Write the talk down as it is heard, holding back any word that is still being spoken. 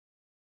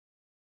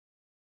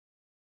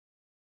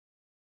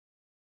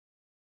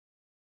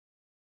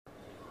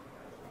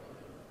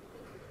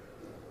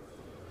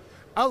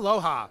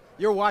Aloha,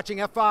 you're watching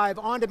F5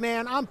 On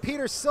Demand. I'm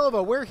Peter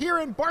Silva. We're here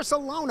in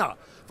Barcelona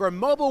for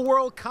Mobile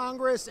World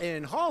Congress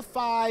in Hall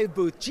 5,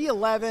 booth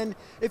G11.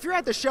 If you're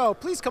at the show,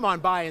 please come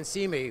on by and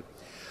see me.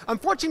 I'm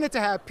fortunate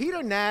to have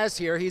Peter Naz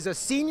here. He's a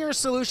senior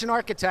solution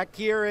architect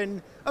here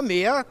in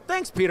EMEA.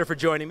 Thanks, Peter, for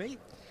joining me.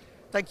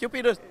 Thank you,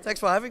 Peter. Thanks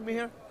for having me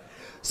here.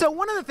 So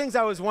one of the things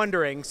I was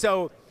wondering,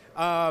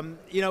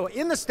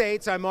 in the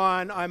States, I'm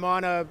on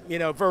a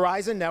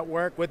Verizon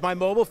network with my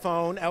mobile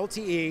phone,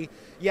 LTE.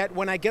 Yet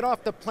when I get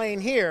off the plane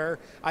here,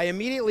 I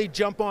immediately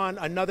jump on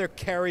another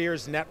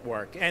carrier's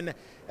network, and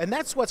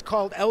that's what's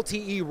called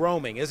LTE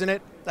roaming, isn't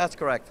it? That's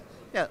correct.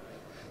 Yeah.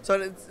 So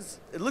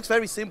it looks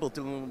very simple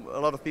to a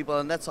lot of people,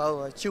 and that's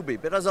how it should be.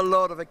 But there's a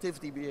lot of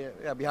activity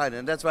behind it,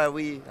 and that's why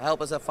we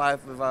help as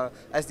F5 with our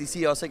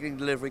SDC, our Signaling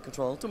Delivery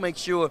Control, to make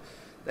sure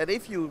that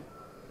if you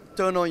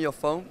turn on your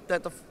phone,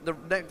 that the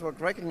network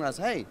recognizes,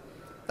 hey,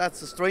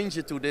 that's a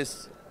stranger to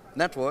this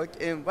network,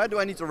 and where do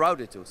I need to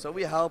route it to? So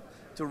we help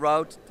to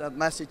route that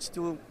message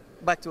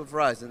back to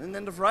Verizon. And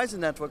then the Verizon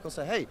network will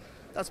say, hey,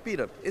 that's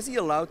Peter. Is he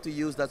allowed to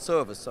use that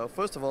service? So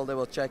first of all, they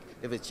will check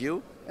if it's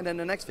you, and then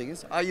the next thing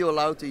is, are you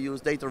allowed to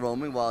use data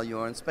roaming while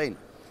you're in Spain?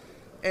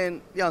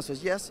 And the answer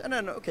is yes, and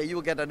then, okay, you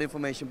will get that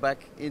information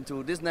back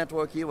into this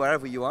network here,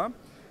 wherever you are,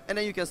 and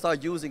then you can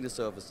start using the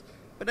service.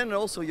 But then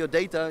also your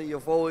data, your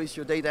voice,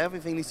 your data,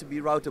 everything needs to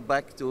be routed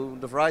back to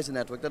the Verizon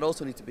network. That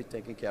also needs to be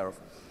taken care of.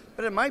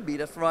 But it might be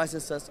that Verizon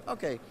says,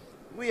 okay,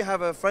 we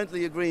have a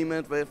friendly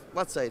agreement with,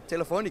 let's say,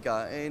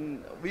 Telefonica,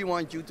 and we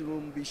want you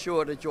to be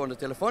sure that you're on the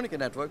Telefonica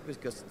network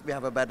because we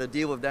have a better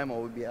deal with them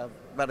or we have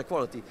better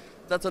quality.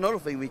 That's another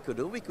thing we could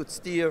do. We could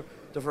steer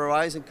the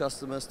Verizon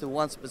customers to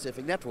one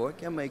specific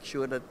network and make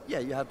sure that, yeah,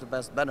 you have the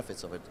best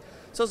benefits of it.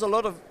 So there's a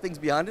lot of things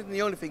behind it, and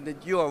the only thing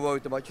that you are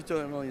worried about, you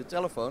turn on your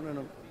telephone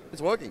and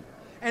it's working.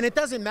 And it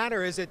doesn't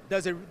matter,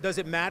 does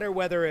it matter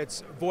whether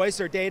it's voice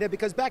or data?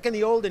 Because back in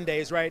the olden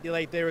days, right,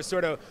 like there was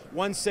sort of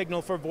one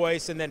signal for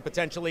voice and then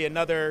potentially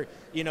another,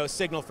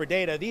 signal for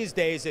data. These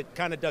days, it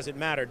kind of doesn't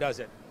matter, does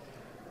it?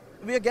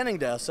 We are getting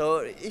there. So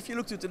if you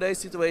look to today's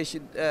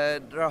situation,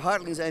 there are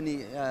hardly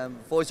any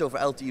voice over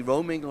LTE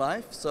roaming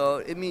live. So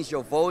it means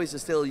your voice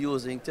is still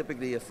using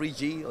typically a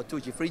 3G or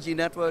 2G, 3G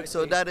network.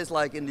 So that is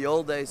like in the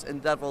old days,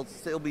 and that will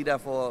still be there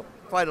for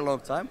quite a long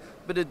time.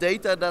 But the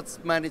data,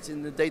 that's managed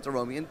in the data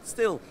roaming. And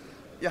still,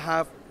 you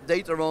have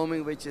data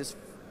roaming, which is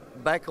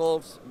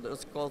backhauls,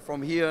 that's called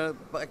from here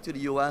back to the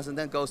US and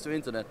then goes to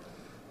internet.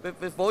 But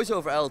with voice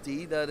over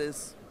LTE, that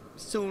is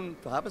soon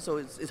to happen, so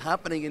it's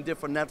happening in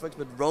different networks,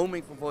 but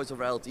roaming for voice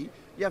over LTE,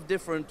 you have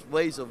different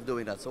ways of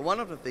doing that. So one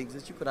of the things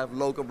is you could have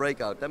local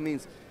breakout. That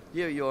means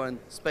here you're in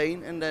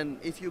Spain, and then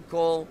if you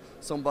call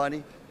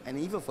somebody, and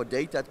even for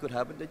data it could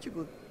happen, that you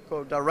could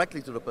go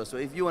directly to the person. So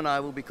if you and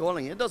I will be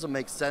calling, it doesn't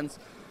make sense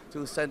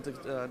to send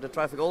the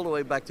traffic all the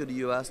way back to the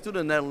US, to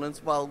the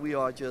Netherlands, while we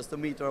are just a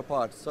meter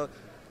apart. So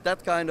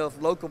that kind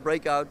of local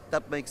breakout,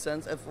 that makes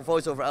sense, and for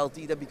voice over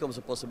LTE, that becomes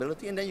a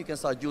possibility, and then you can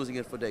start using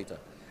it for data.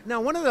 Now,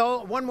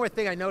 one more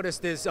thing I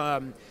noticed is,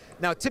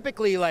 now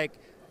typically like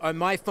on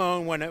my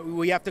phone, when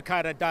we have to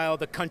kind of dial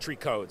the country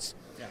codes.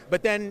 Yeah.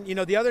 But then,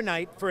 the other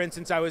night, for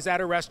instance, I was at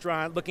a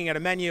restaurant looking at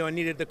a menu and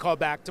needed to call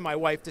back to my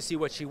wife to see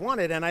what she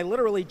wanted, and I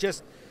literally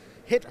just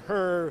hit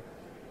her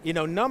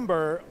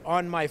number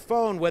on my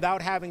phone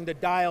without having to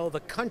dial the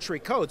country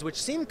codes, which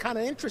seemed kind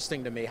of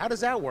interesting to me. How does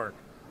that work?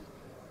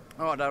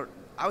 Oh,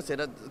 I would say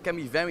that can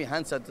be very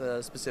handset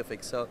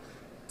specific. So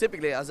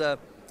typically as a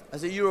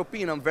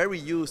European, I'm very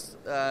used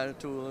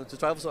to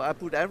travel, so I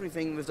put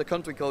everything with the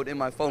country code in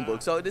my phone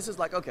book. So this is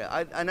like, okay,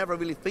 I never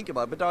really think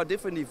about it, but there are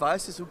different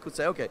devices who could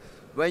say, okay,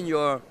 when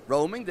you're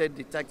roaming, they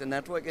detect the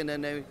network, and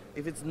then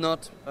if it's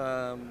not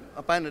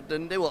appended,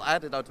 then they will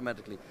add it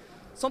automatically.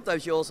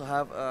 Sometimes you also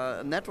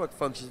have network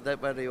functions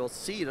where they will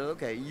see that,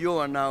 okay, you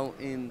are now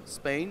in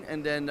Spain,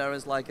 and then there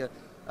is like an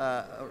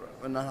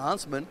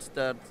enhancement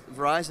that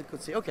Verizon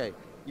could say, okay,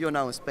 you're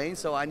now in Spain,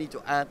 so I need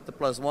to add the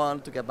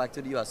 +1 to get back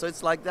to the US. So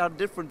it's like there are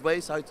different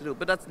ways how to do it,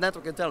 but that's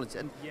network intelligence.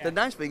 And the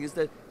nice thing is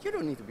that you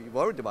don't need to be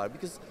worried about it,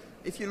 because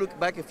if you look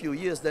back a few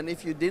years, then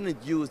if you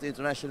didn't use the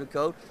international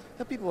code,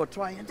 people were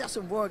trying, it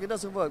doesn't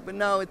work, but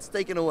now it's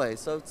taken away.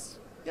 So it's,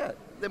 yeah,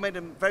 they made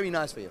it very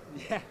nice for you.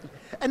 Yeah,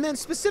 and then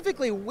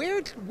specifically,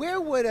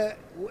 where would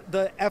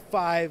the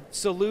F5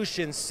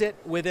 solution sit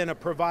within a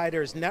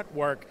provider's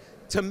network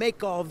to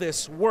make all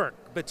this work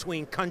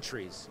between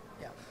countries?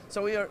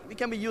 So we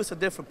can be used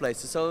at different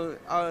places. So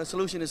our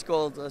solution is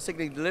called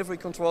Signaling Delivery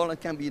Control. It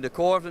can be the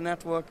core of the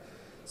network.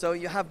 So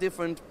you have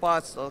different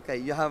parts. Okay,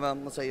 you have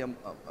let's say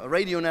a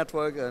radio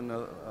network and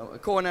a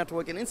core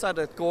network, and inside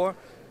that core,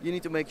 you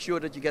need to make sure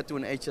that you get to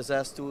an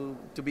HSS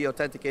to be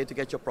authenticated to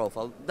get your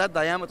profile. That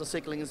diameter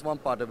signaling is one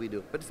part that we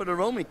do. But for the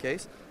roaming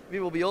case, we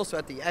will be also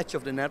at the edge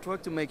of the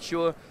network to make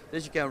sure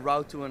that you can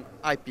route to an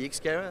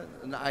IPX carrier,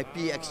 an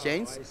IP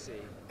exchange. I see.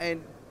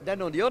 And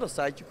then on the other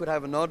side, you could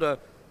have another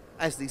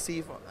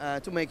SDC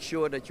to make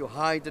sure that you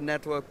hide the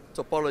network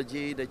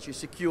topology, that you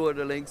secure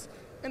the links,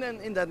 and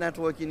then in that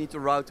network you need to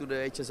route to the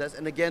HSS,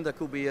 and again there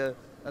could be a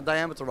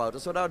diameter router.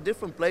 So there are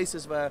different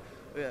places where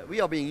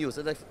we are being used.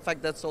 And in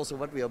fact, that's also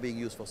what we are being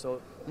used for.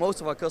 So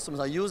most of our customers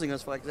are using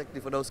us for exactly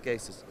for those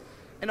cases.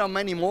 And there are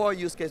many more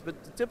use cases,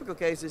 but the typical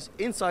case is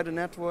inside the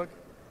network,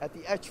 at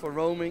the edge for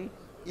roaming,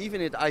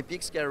 even at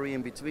IPX carrier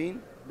in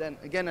between, then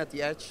again at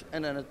the edge,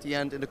 and then at the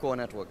end in the core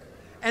network.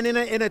 And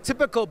in a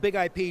typical big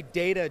IP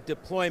data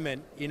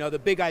deployment, the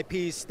big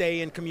IPs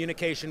stay in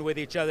communication with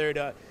each other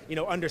to,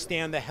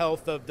 understand the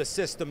health of the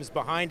systems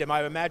behind them.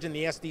 I imagine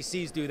the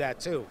SDCs do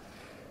that too.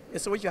 Yeah,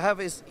 so what you have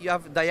is you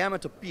have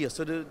diameter peers.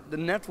 So the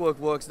network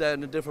works there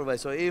in a different way.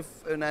 So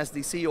if an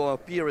SDC or a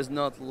peer is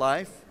not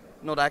live,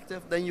 not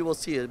active, then you will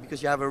see it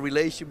because you have a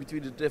relation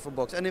between the different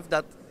boxes. And if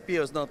that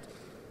peer is not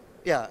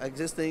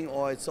existing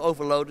or it's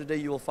overloaded, then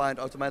you will find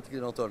automatically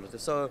an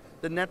alternative. So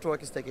the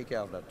network is taking care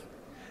of that.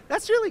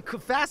 That's really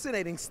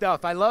fascinating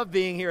stuff. I love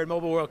being here at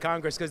Mobile World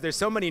Congress because there's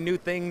so many new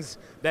things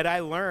that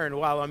I learn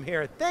while I'm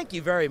here. Thank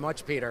you very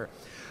much, Peter.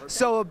 Okay.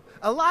 So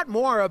a lot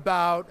more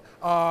about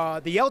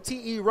the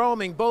LTE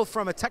roaming, both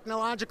from a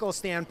technological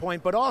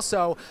standpoint, but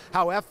also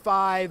how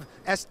F5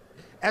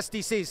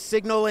 SDCs,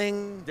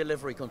 signaling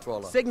delivery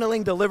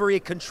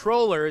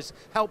controllers,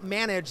 help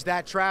manage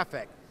that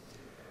traffic.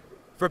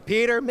 For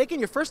Peter, making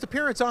your first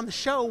appearance on the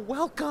show,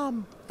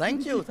 welcome.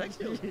 Thank you, thank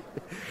you.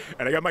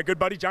 And I got my good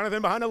buddy Jonathan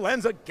behind the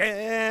lens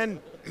again.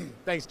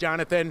 Thanks,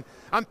 Jonathan.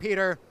 I'm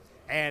Peter,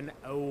 and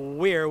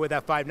we're with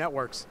F5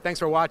 Networks. Thanks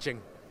for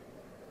watching.